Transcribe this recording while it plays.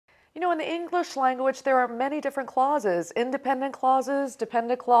You know, in the English language, there are many different clauses, independent clauses,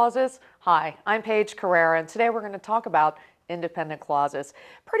 dependent clauses. Hi, I'm Paige Carrera, and today we're going to talk about independent clauses.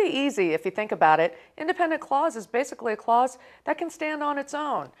 Pretty easy if you think about it. Independent clause is basically a clause that can stand on its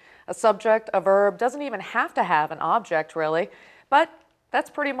own. A subject, a verb, doesn't even have to have an object, really, but that's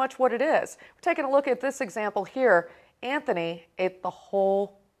pretty much what it is. We're taking a look at this example here. Anthony ate the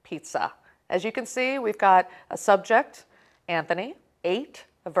whole pizza. As you can see, we've got a subject, Anthony, ate,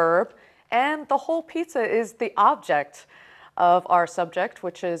 a verb, and the whole pizza is the object of our subject,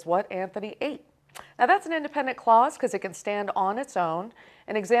 which is what Anthony ate. Now that's an independent clause because it can stand on its own.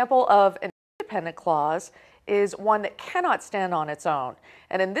 An example of an independent clause is one that cannot stand on its own.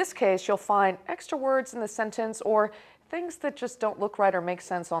 And in this case, you'll find extra words in the sentence or things that just don't look right or make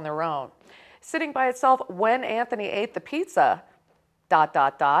sense on their own. Sitting by itself, when Anthony ate the pizza, ...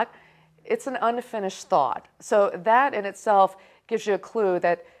 it's an unfinished thought. So that in itself gives you a clue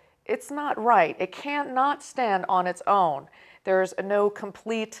that it's not right. It cannot stand on its own. There's no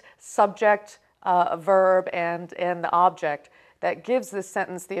complete subject, verb, and the object that gives this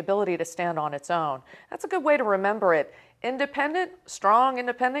sentence the ability to stand on its own. That's a good way to remember it. Independent, strong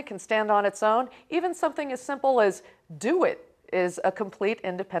independent can stand on its own. Even something as simple as do it is a complete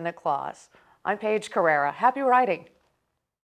independent clause. I'm Paige Carrera. Happy writing.